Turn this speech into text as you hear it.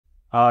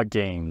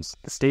Games,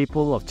 the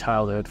staple of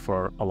childhood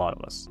for a lot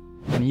of us.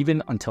 And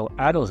even until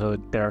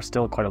adulthood, there are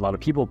still quite a lot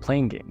of people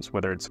playing games,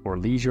 whether it's for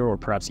leisure or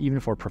perhaps even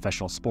for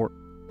professional sport.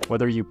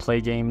 Whether you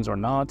play games or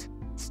not,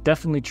 it's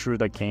definitely true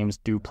that games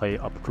do play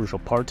a crucial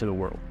part to the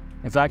world.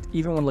 In fact,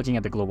 even when looking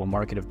at the global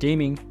market of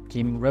gaming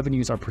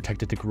revenues are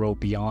projected to grow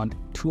beyond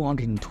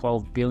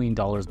 $212 billion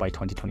by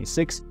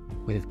 2026,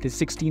 with a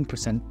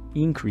 16%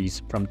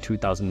 increase from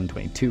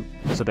 2022.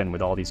 So then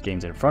with all these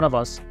games in front of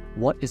us,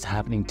 what is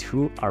happening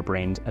to our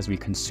brains as we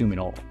consume it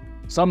all?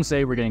 Some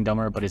say we're getting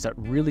dumber, but is that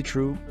really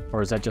true,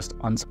 or is that just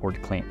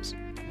unsupported claims?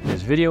 In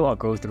this video, I'll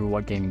go through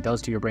what gaming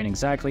does to your brain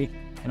exactly,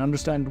 and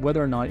understand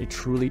whether or not it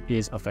truly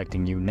is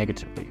affecting you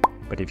negatively.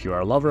 But if you are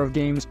a lover of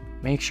games,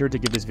 make sure to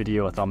give this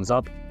video a thumbs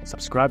up and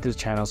subscribe to this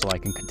channel so I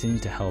can continue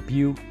to help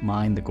you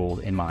mine the gold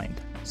in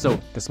mind. So,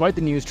 despite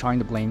the news trying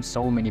to blame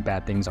so many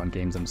bad things on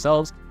games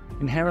themselves,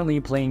 inherently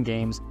playing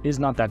games is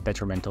not that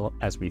detrimental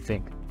as we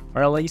think,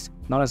 or at least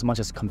not as much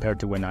as compared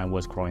to when I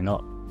was growing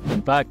up.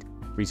 In fact,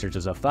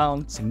 researchers have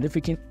found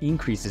significant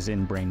increases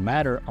in brain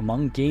matter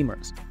among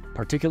gamers,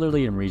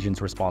 particularly in regions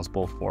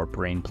responsible for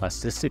brain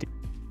plasticity.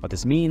 What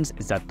this means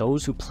is that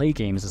those who play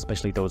games,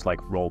 especially those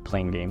like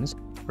role-playing games,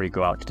 where you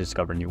go out to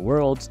discover new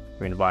worlds,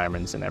 new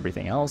environments, and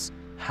everything else,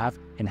 have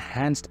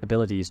enhanced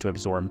abilities to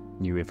absorb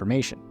new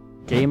information.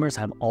 Gamers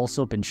have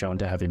also been shown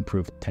to have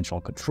improved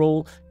attentional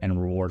control and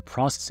reward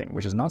processing,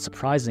 which is not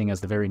surprising as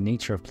the very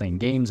nature of playing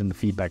games and the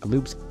feedback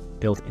loops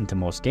built into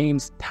most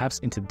games taps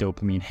into the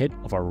dopamine hit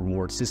of our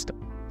reward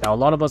system. Now, a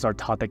lot of us are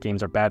taught that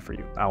games are bad for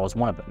you. I was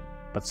one of them.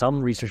 But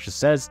some researchers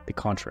says the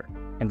contrary.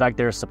 In fact,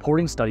 there are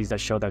supporting studies that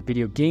show that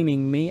video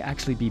gaming may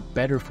actually be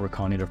better for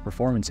cognitive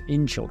performance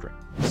in children.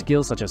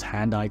 Skills such as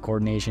hand-eye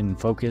coordination and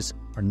focus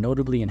are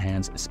notably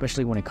enhanced,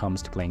 especially when it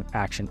comes to playing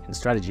action and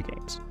strategy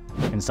games.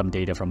 In some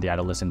data from the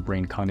Adolescent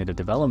Brain Cognitive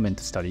Development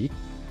study,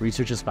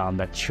 researchers found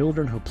that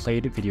children who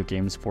played video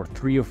games for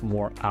 3 or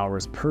more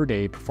hours per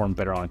day performed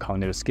better on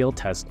cognitive skill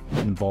tests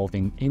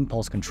involving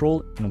impulse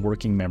control and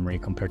working memory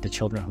compared to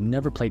children who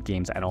never played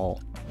games at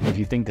all. If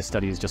you think this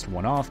study is just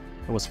one-off,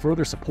 it was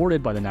further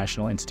supported by the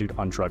National Institute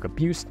on Drug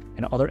Abuse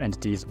and other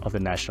entities of the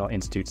National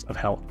Institutes of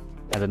Health.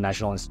 As the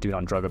National Institute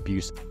on Drug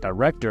Abuse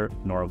Director,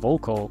 Nora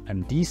Volkow,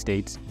 MD,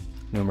 states,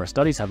 numerous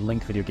studies have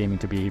linked video gaming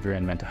to behavior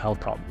and mental health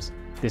problems.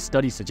 This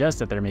study suggests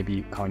that there may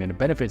be cognitive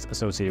benefits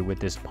associated with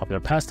this popular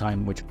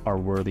pastime which are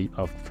worthy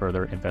of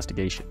further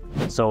investigation.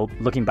 So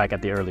looking back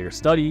at the earlier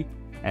study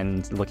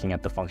and looking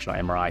at the functional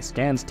MRI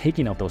scans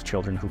taken of those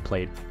children who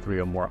played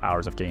 3 or more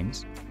hours of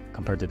games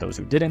compared to those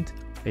who didn't,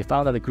 they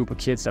found that the group of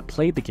kids that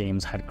played the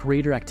games had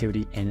greater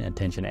activity in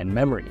attention and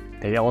memory.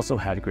 They also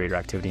had greater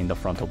activity in the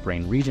frontal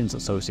brain regions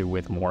associated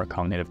with more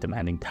cognitive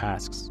demanding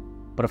tasks.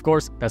 But of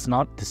course, that's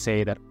not to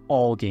say that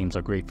all games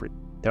are great for you.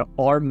 There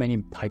are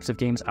many types of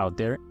games out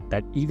there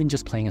that even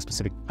just playing a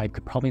specific type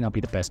could probably not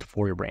be the best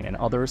for your brain, and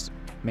others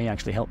may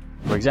actually help.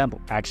 For example,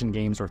 action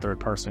games or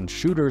third-person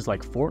shooters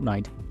like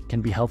Fortnite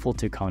can be helpful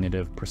to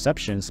cognitive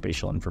perception,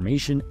 spatial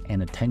information,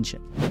 and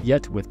attention.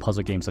 Yet with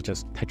puzzle games such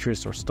as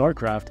Tetris or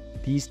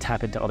StarCraft, these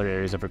tap into other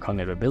areas of your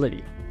cognitive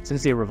ability.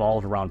 Since they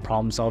revolve around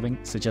problem solving,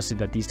 it suggested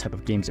that these type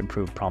of games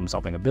improve problem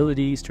solving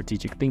ability,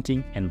 strategic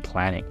thinking, and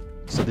planning.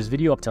 So this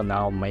video up till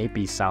now might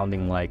be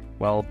sounding like,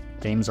 well,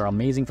 games are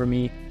amazing for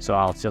me, so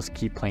I'll just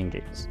keep playing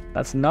games.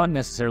 That's not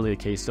necessarily the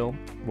case though.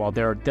 While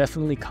there are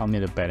definitely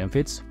cognitive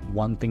benefits,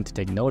 one thing to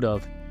take note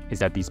of is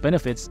that these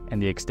benefits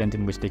and the extent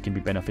in which they can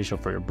be beneficial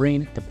for your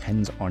brain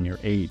depends on your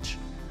age,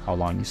 how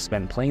long you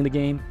spend playing the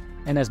game,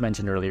 and as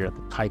mentioned earlier,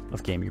 the type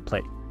of game you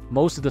play.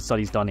 Most of the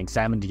studies done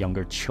examined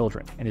younger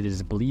children, and it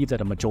is believed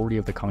that a majority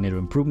of the cognitive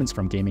improvements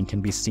from gaming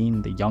can be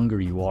seen the younger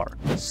you are.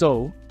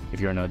 So, if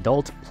you're an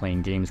adult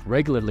playing games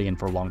regularly and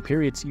for long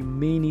periods, you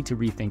may need to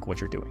rethink what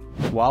you're doing.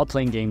 While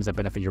playing games that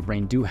benefit your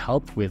brain do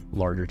help with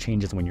larger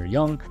changes when you're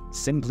young,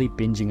 simply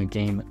binging a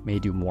game may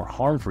do more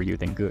harm for you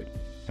than good.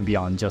 And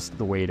beyond just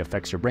the way it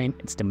affects your brain,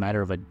 it's the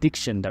matter of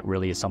addiction that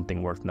really is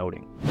something worth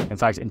noting. In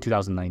fact, in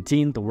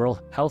 2019, the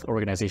World Health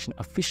Organization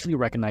officially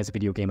recognized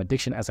video game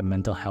addiction as a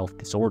mental health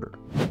disorder.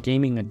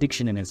 Gaming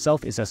addiction in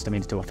itself is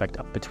estimated to affect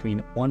up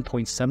between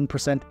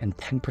 1.7% and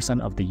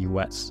 10% of the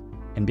US.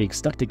 And being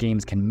stuck to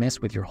games can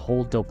mess with your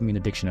whole dopamine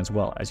addiction as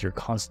well, as you're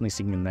constantly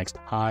seeking the next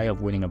high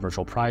of winning a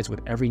virtual prize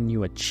with every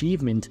new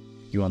achievement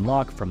you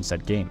unlock from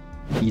said game.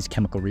 These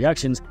chemical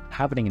reactions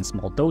happening in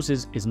small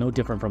doses is no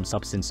different from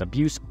substance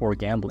abuse or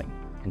gambling,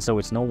 and so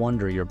it's no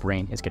wonder your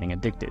brain is getting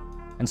addicted.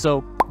 And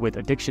so, with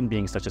addiction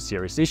being such a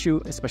serious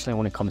issue, especially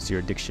when it comes to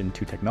your addiction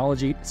to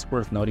technology, it's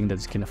worth noting that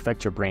this can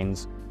affect your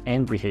brains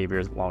and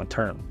behaviors long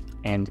term,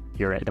 and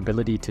your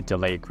ability to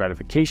delay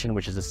gratification,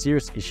 which is a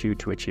serious issue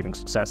to achieving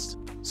success.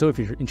 So if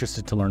you're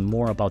interested to learn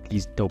more about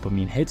these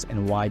dopamine hits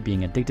and why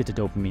being addicted to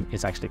dopamine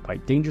is actually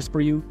quite dangerous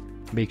for you,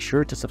 make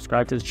sure to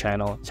subscribe to the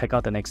channel, check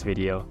out the next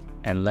video,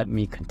 and let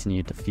me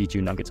continue to feed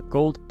you nuggets of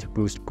gold to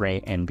boost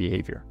brain and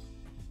behavior.